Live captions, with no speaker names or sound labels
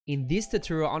In this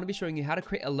tutorial, I'm going to be showing you how to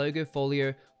create a logo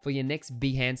folio for your next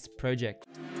Behance project.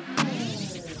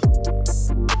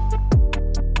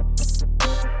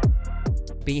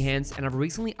 Behance, and I've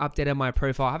recently updated my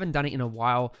profile. I haven't done it in a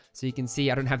while, so you can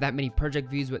see I don't have that many project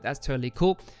views, but that's totally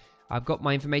cool. I've got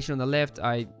my information on the left.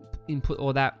 I input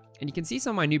all that, and you can see some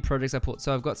of my new projects I put.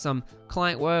 So I've got some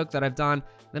client work that I've done.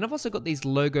 Then I've also got these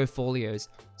logo folios.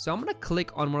 So I'm going to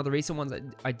click on one of the recent ones that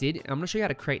I did, and I'm going to show you how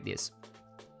to create this.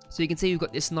 So you can see we've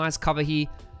got this nice cover here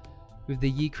with the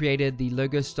year created, the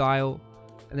logo style.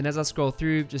 And then as I scroll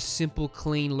through, just simple,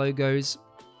 clean logos.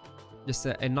 Just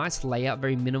a nice layout,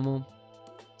 very minimal.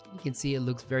 You can see it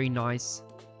looks very nice,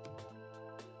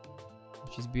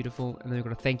 which is beautiful. And then we've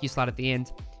got a thank you slide at the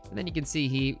end. And then you can see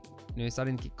here,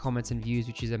 starting to get comments and views,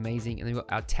 which is amazing. And then we've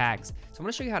got our tags. So I'm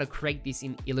going to show you how to create this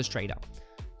in Illustrator.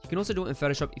 You can also do it in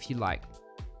Photoshop if you like.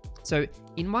 So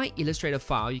in my Illustrator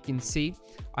file, you can see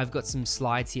I've got some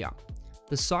slides here.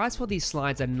 The size for these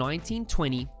slides are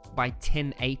 1920 by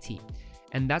 1080.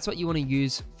 And that's what you want to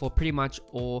use for pretty much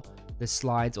all the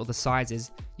slides or the sizes.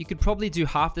 You could probably do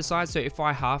half the size. So if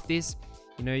I half this,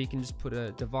 you can just put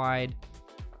a divide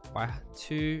by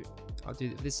 2. I'll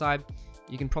do this side.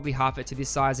 You can probably half it to this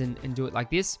size and do it like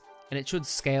this. And it should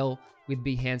scale with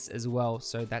Behance as well.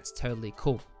 So that's totally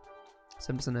cool.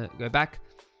 So I'm just going to go back.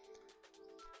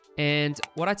 And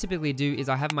what I typically do is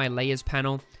I have my layers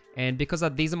panel, and because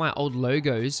these are my old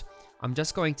logos, I'm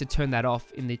just going to turn that off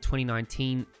in the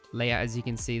 2019 layer, as you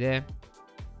can see there,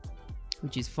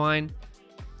 which is fine.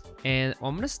 And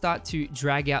I'm going to start to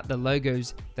drag out the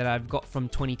logos that I've got from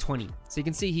 2020. So you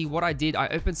can see here what I did. I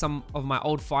opened some of my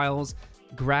old files,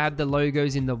 grabbed the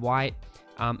logos in the white,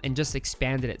 and just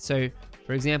expanded it. So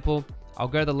for example, I'll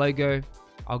go to the logo,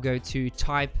 I'll go to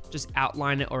type, just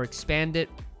outline it or expand it,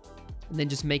 and then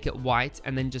just make it white,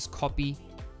 and then just copy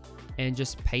and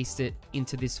just paste it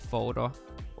into this folder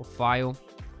or file,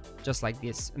 just like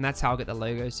this. And that's how I get the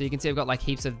logo. So you can see I've got like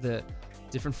heaps of the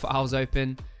different files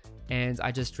open, and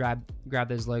I just grab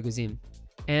those logos in.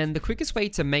 And the quickest way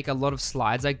to make a lot of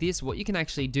slides like this, what you can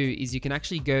actually do is you can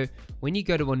actually go, when you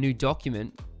go to a new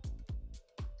document,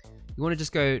 you want to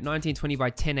just go 1920 by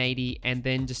 1080 and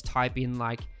then just type in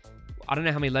like, I don't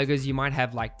know how many logos you might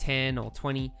have, like 10 or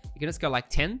 20. You can just go like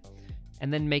 10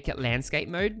 and then make it landscape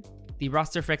mode. The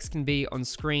raster effects can be on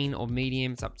screen or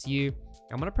medium, it's up to you.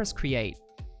 I'm gonna press create.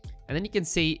 And then you can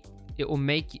see it will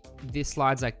make these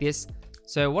slides like this.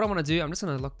 So what I wanna do, I'm just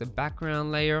gonna lock the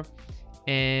background layer,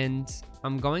 and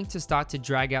I'm going to start to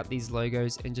drag out these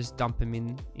logos and just dump them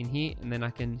in here, and then I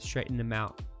can straighten them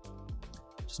out.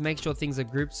 Just make sure things are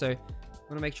grouped. So I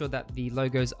wanna make sure that the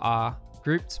logos are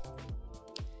grouped.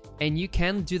 And you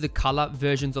can do the color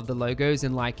versions of the logos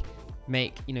and like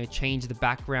make, change the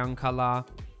background color.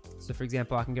 So for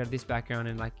example, I can go to this background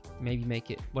and like maybe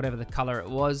make it whatever the color it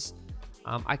was.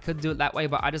 I could do it that way,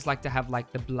 but I just like to have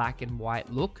like the black and white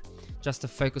look just to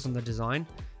focus on the design.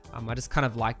 I just kind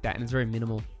of like that, and it's very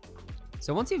minimal.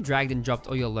 So once you've dragged and dropped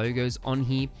all your logos on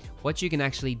here, what you can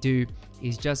actually do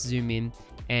is just zoom in,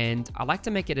 and I like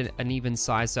to make it an even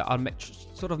size. So I'll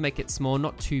sort of make it small,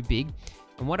 not too big.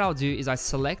 And what I'll do is I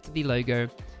select the logo,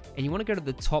 and you want to go to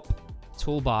the top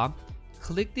toolbar,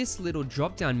 click this little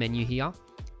drop down menu here,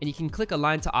 and you can click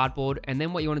align to artboard, and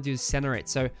then what you want to do is center it.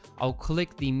 So I'll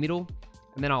click the middle,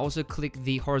 and then I'll also click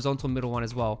the horizontal middle one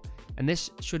as well. And this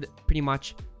should pretty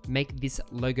much make this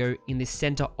logo in the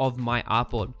center of my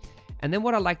artboard. And then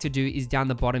what I like to do is down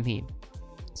the bottom here.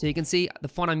 So you can see the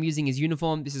font I'm using is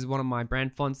uniform. This is one of my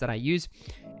brand fonts that I use,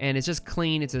 and it's just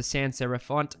clean. It's a sans serif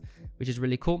font, which is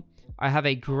really cool. I have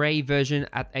a gray version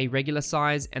at a regular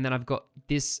size, and then I've got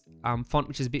this font,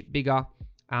 which is a bit bigger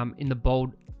in the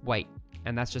bold weight,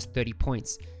 and that's just 30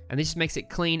 points. And this just makes it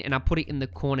clean, and I put it in the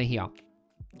corner here,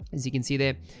 as you can see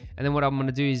there. And then what I'm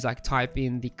gonna do is like type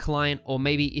in the client, or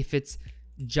maybe if it's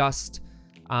just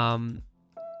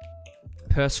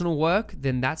personal work,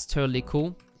 then that's totally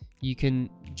cool. You can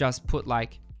just put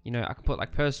like, I can put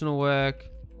like personal work,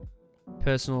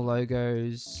 personal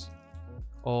logos,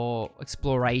 or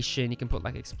exploration. You can put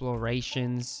like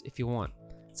explorations if you want.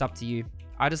 It's up to you.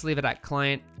 I just leave it at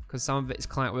client because some of it is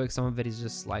client work, some of it is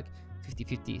just like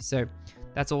 50-50. So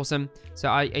that's awesome. So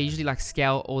I usually like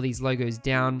scale all these logos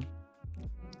down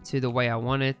to the way I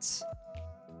want it.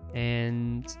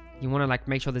 And you want to like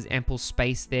make sure there's ample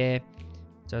space there,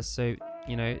 just so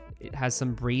it has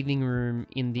some breathing room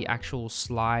in the actual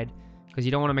slide, because you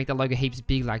don't want to make the logo heaps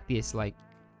big like this. Like,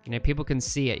 people can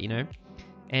see it,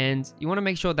 And you want to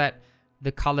make sure that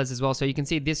the colors as well. So you can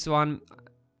see this one,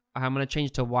 I'm going to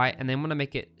change to white, and then I'm going to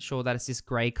make it sure that it's this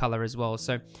gray color as well.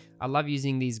 So I love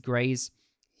using these grays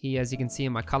here. As you can see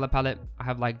in my color palette, I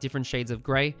have like different shades of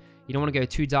gray. You don't want to go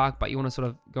too dark, but you want to sort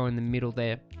of go in the middle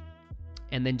there.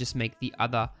 And then just make the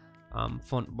other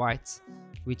font white,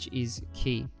 which is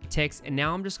key text. And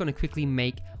now I'm just going to quickly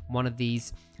make one of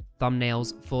these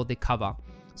thumbnails for the cover.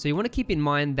 So you want to keep in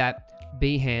mind that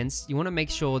Behance, you want to make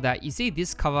sure that you see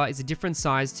this cover is a different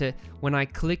size to when I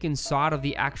click inside of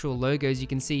the actual logos. You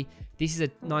can see this is a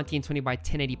 1920 by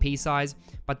 1080p size,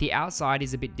 but the outside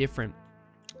is a bit different.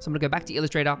 So I'm going to go back to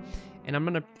Illustrator and I'm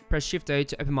going to press Shift O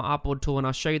to open my artboard tool, and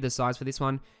I'll show you the size for this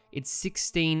one. It's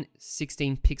 16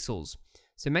 pixels.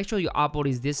 So make sure your artboard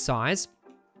is this size,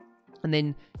 and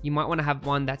then you might want to have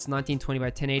one that's 1920 by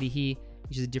 1080 here,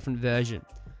 which is a different version.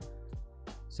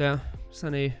 So I'm just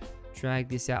going to drag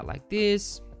this out like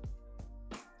this.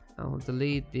 I'll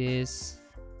delete this,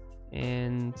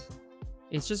 and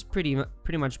it's just pretty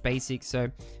much basic.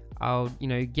 So I'll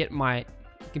get my, you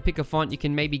can pick a font. You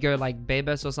can maybe go like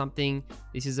Bebas or something.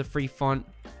 This is a free font,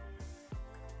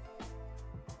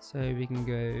 so we can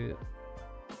go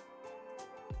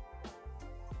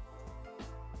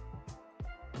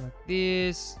like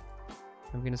this.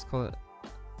 I'm gonna just call it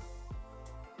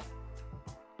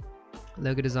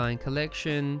Logo Design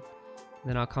Collection.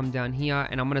 Then I'll come down here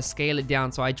and I'm gonna scale it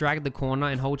down. So I drag the corner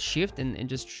and hold Shift and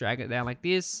just drag it down like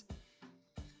this.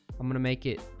 I'm gonna make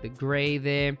it the gray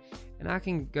there, and I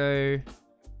can go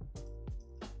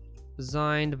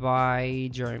designed by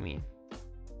Jeremy.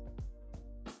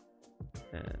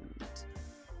 And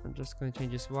I'm just gonna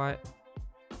change this white.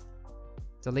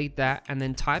 Delete that and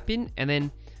then type in, and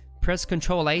then press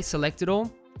Control A, select it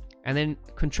all, and then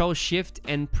Control Shift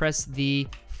and press the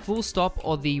full stop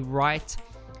or the right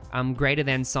greater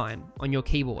than sign on your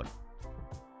keyboard,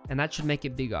 and that should make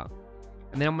it bigger.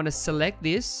 And then I'm going to select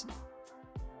this,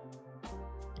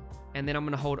 and then I'm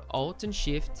going to hold Alt and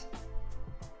Shift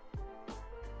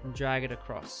and drag it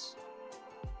across,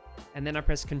 and then I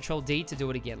press Control D to do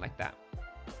it again like that.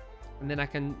 And then I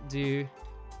can do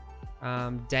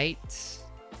date.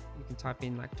 You can type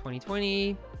in like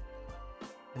 2020,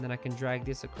 and then I can drag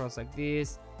this across like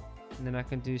this, and then I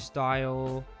can do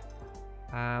style.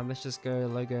 Let's just go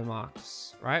logo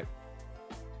marks, right?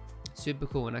 Super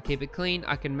cool. And I keep it clean.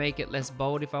 I can make it less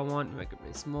bold if I want, make it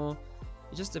really small.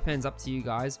 It just depends, up to you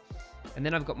guys. And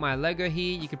then I've got my logo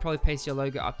here. You could probably paste your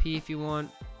logo up here if you want.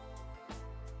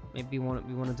 Maybe we want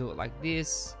to do it like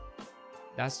this.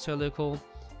 That's totally cool.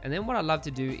 And then what I love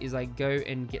to do is I go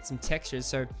and get some textures.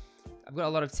 So I've got a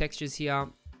lot of textures here.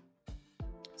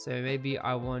 So maybe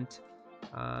I want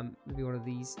maybe one of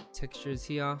these textures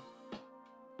here.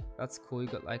 That's cool. You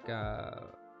got like a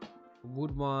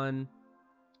wood one.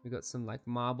 We got some like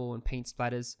marble and paint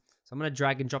splatters. So I'm gonna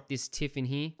drag and drop this TIFF in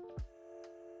here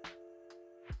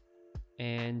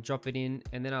and drop it in,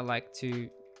 and then I like to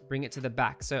bring it to the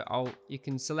back. So you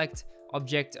can select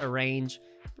object, arrange,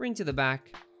 bring to the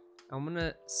back. I'm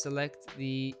gonna select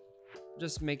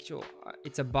just make sure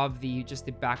it's above just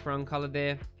the background color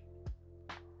there,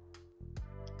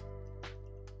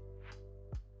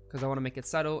 because I want to make it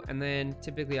subtle. And then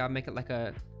typically I'll make it like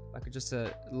just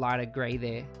a lighter gray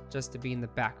there, just to be in the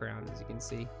background, as you can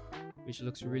see, which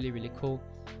looks really, really cool.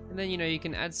 And then you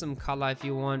can add some color if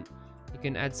you want. You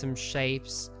can add some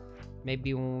shapes.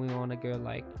 Maybe when we want to go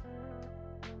like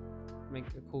make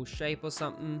a cool shape or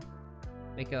something,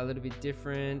 make it a little bit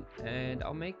different. And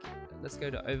let's go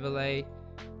to overlay,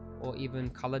 or even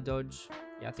color dodge.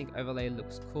 Yeah, I think overlay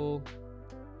looks cool,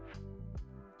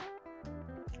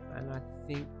 and I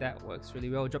think that works really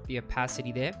well. Drop the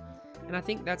opacity there, and I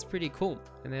think that's pretty cool.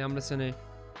 And then I'm just gonna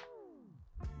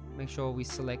make sure we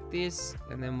select this,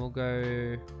 and then we'll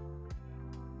go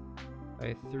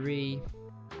 03.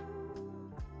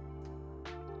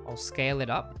 I'll scale it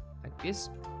up like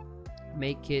this,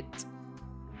 make it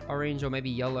orange or maybe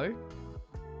yellow,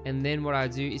 and then what I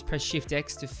do is press Shift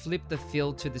X to flip the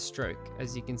fill to the stroke,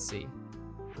 as you can see,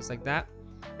 just like that.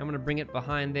 I'm gonna bring it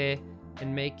behind there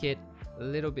and make it a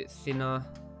little bit thinner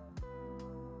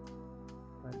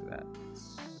like that.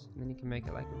 And then you can make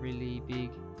it like really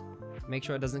big. Make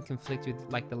sure it doesn't conflict with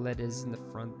like the letters in the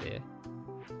front there.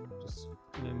 Just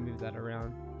move that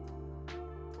around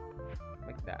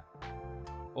like that.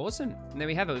 Awesome. And there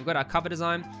we have it. We've got our cover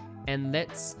design, and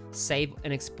let's save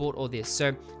and export all this.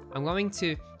 So I'm going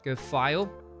to go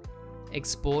File,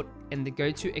 Export, and then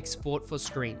go to Export for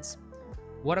Screens.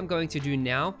 What I'm going to do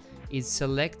now is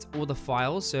select all the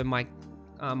files. So my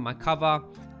cover,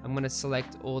 I'm going to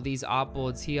select all these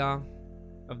artboards here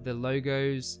of the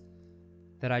logos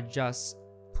that I just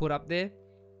put up there.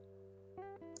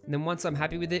 And then once I'm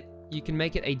happy with it, you can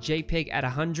make it a JPEG at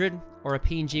 100, or a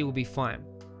PNG will be fine.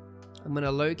 I'm going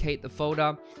to locate the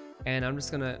folder, and I'm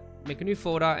just going to make a new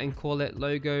folder and call it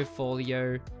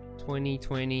Logofolio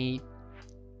 2020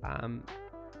 I'm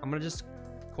gonna just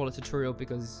call it tutorial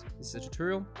because this is a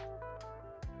tutorial.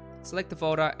 Select the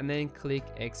folder and then click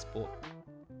export.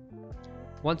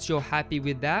 Once you're happy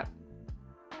with that,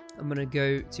 I'm gonna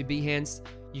go to Behance.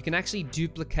 You can actually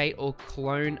duplicate or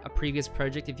clone a previous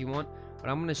project if you want, but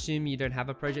I'm gonna assume you don't have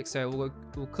a project, so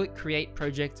we'll click create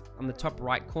project on the top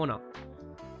right corner.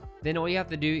 Then all you have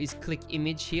to do is click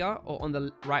image here, or on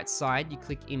the right side, you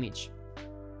click image.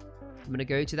 I'm gonna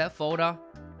go to that folder,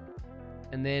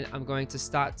 and then I'm going to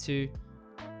start to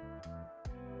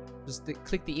just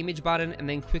click the image button and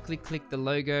then quickly click the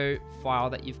logo file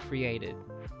that you've created.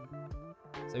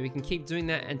 So we can keep doing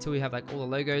that until we have like all the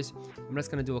logos. I'm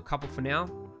just gonna do a couple for now.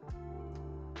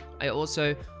 I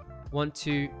also want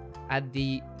to add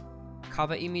the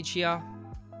cover image here,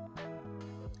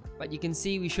 but you can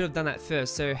see we should have done that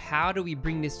first. So how do we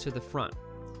bring this to the front?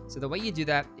 So the way you do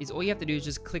that is all you have to do is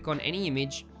just click on any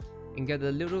image and go to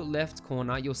the little left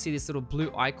corner. You'll see this little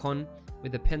blue icon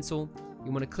with a pencil.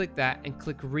 You want to click that and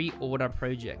click reorder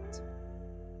project.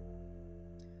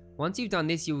 Once you've done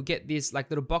this, you'll get this like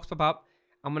little box pop up.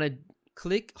 I'm going to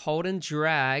click, hold and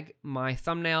drag my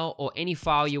thumbnail or any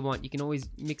file you want. You can always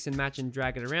mix and match and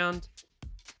drag it around.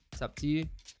 It's up to you.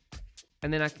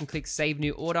 And then I can click save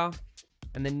new order,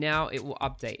 and then now it will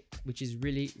update, which is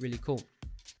really, really cool.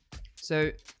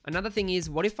 So another thing is,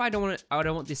 what if I don't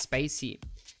want this space here?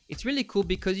 It's really cool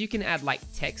because you can add like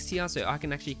text here. So I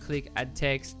can actually click add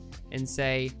text and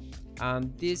say,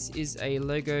 this is a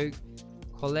logo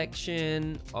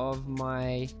collection of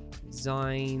my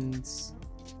designs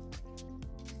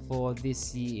for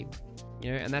this year,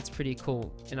 you know, and that's pretty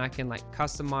cool. And I can like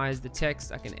customize the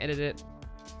text, I can edit it,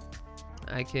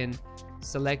 I can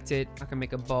select it, I can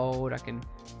make it bold, I can,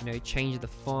 you know, change the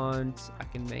font, I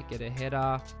can make it a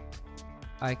header,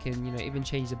 I can, you know, even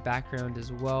change the background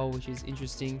as well, which is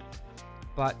interesting.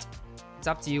 But it's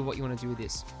up to you what you want to do with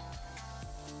this.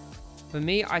 For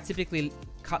me, I typically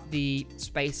cut the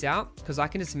space out because I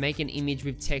can just make an image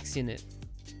with text in it.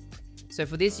 So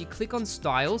for this, you click on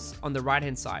styles on the right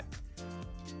hand side.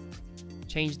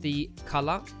 Change the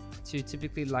color to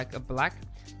typically like a black,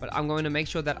 but I'm going to make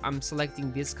sure that I'm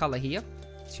selecting this color here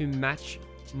to match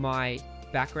my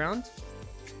background.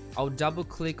 I'll double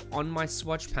click on my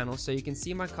swatch panel so you can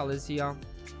see my colors here.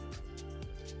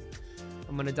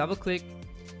 I'm going to double click,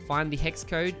 find the hex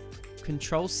code,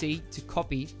 Control C to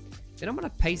copy. Then I'm going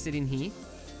to paste it in here,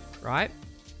 right?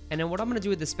 And then what I'm going to do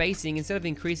with the spacing, instead of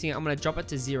increasing it, I'm going to drop it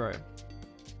to 0.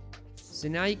 So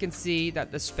now you can see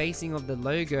that the spacing of the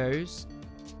logos,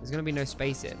 there's going to be no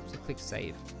space there. So click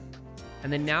save.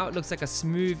 And then now it looks like a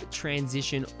smooth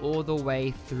transition all the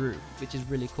way through, which is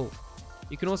really cool.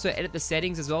 You can also edit the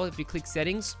settings as well if you click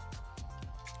settings.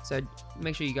 So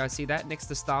make sure you guys see that. Next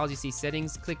to styles, you see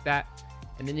settings, click that.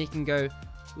 And then you can go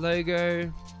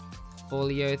logo,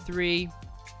 folio 3.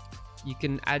 You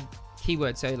can add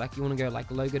keywords. So like you want to go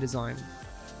like logo design,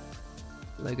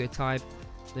 logo type,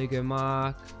 logo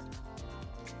mark,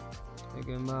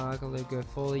 logo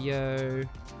folio,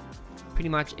 pretty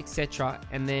much, etc.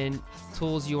 And then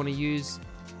tools you want to use,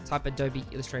 type Adobe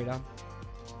Illustrator,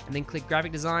 and then click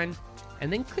graphic design,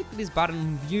 and then click this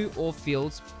button view all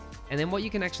fields. And then what you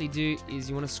can actually do is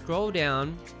you want to scroll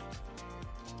down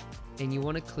and you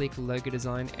want to click logo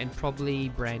design and probably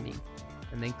branding,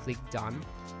 and then click done.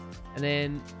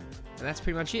 And that's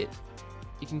pretty much it.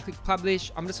 You can click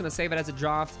publish. I'm just going to save it as a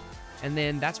draft. And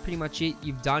then that's pretty much it.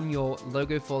 You've done your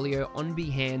logo folio on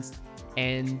Behance,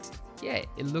 and yeah,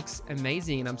 it looks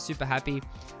amazing, and I'm super happy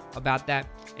about that.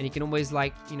 And you can always,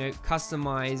 like, you know,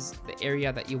 customize the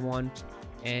area that you want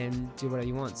and do whatever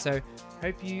you want. So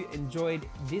hope you enjoyed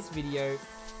this video.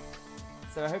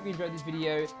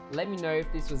 Let me know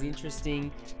if this was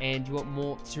interesting and you want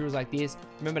more tutorials like this.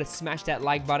 Remember to smash that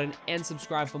like button and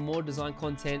subscribe for more design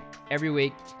content every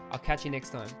week. I'll catch you next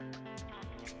time.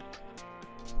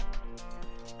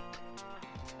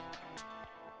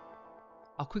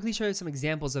 I'll quickly show you some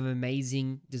examples of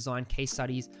amazing design case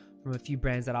studies from a few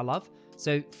brands that I love.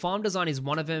 So Farm Design is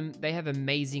one of them. They have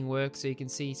amazing work, so you can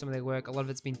see some of their work. A lot of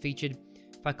it's been featured.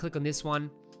 If I click on this one,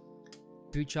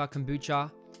 Kombucha,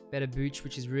 Better Booch,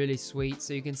 which is really sweet.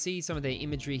 So you can see some of their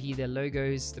imagery here, their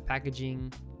logos, the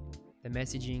packaging, the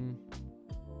messaging.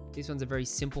 This one's a very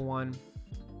simple one.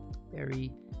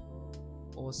 Very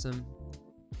awesome.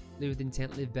 Live with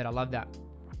intent, live better. I love that.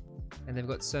 And they've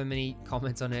got so many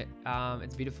comments on it.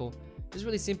 It's beautiful. Just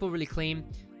really simple, really clean.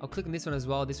 I'll click on this one as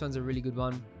well. This one's a really good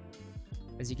one.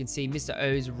 As you can see, Mr.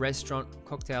 O's Restaurant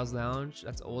Cocktails Lounge.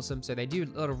 That's awesome. So they do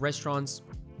a lot of restaurants,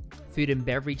 food and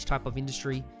beverage type of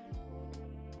industry.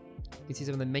 You can see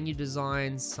some of the menu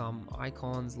designs, some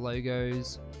icons,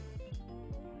 logos,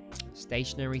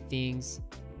 stationery things.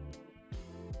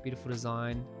 Beautiful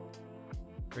design,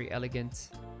 very elegant,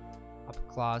 upper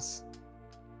class.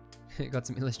 Got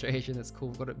some illustration, that's cool.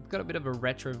 Got a bit of a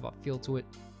retro feel to it.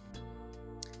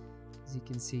 As you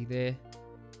can see there,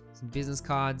 some business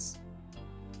cards.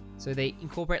 So they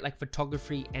incorporate like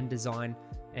photography and design,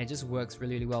 and it just works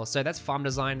really, really well. So that's farm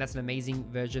design. That's an amazing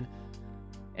version.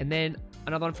 And then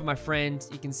another one from my friend.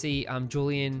 You can see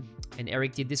Julian and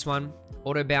Eric did this one,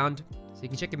 Autobound. So you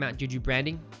can check them out, Juju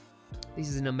Branding. This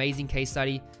is an amazing case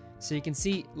study. So you can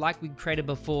see, like we created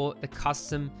before, the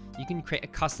custom, you can create a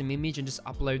custom image and just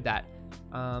upload that.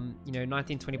 You know,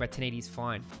 1920 by 1080 is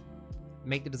fine.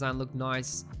 Make the design look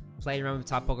nice, play around with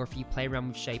typography, play around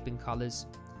with shape and colors.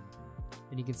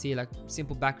 And you can see like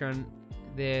simple background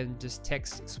there, and just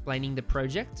text explaining the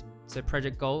project. So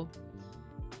project goal.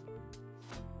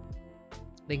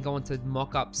 Then go on to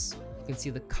mock-ups. You can see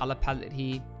the color palette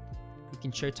here. You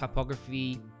can show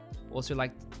typography, also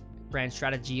like brand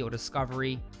strategy or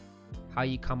discovery, how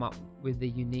you come up with the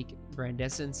unique brand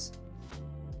essence.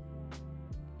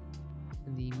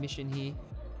 And the mission here,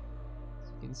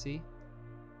 as you can see.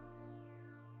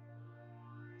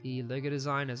 The logo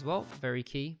design as well, very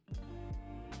key.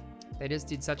 They just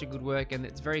did such a good work, and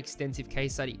it's a very extensive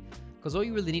case study, because all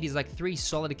you really need is like 3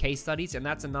 solid case studies, and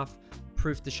that's enough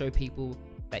proof to show people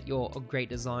that you're a great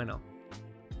designer.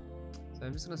 So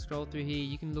I'm just gonna scroll through here.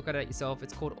 You can look at it yourself.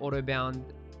 It's called Autobound,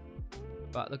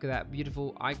 but look at that,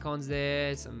 beautiful icons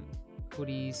there, some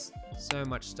hoodies, so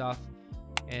much stuff,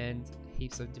 and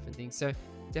heaps of different things. So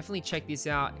definitely check this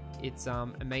out. It's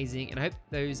amazing, and I hope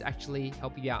those actually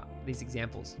help you out, these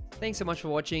examples. Thanks so much for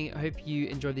watching. I hope you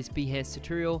enjoyed this Behance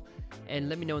tutorial, and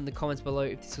let me know in the comments below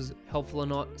if this was helpful or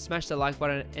not. Smash the like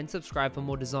button and subscribe for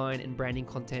more design and branding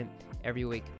content every week.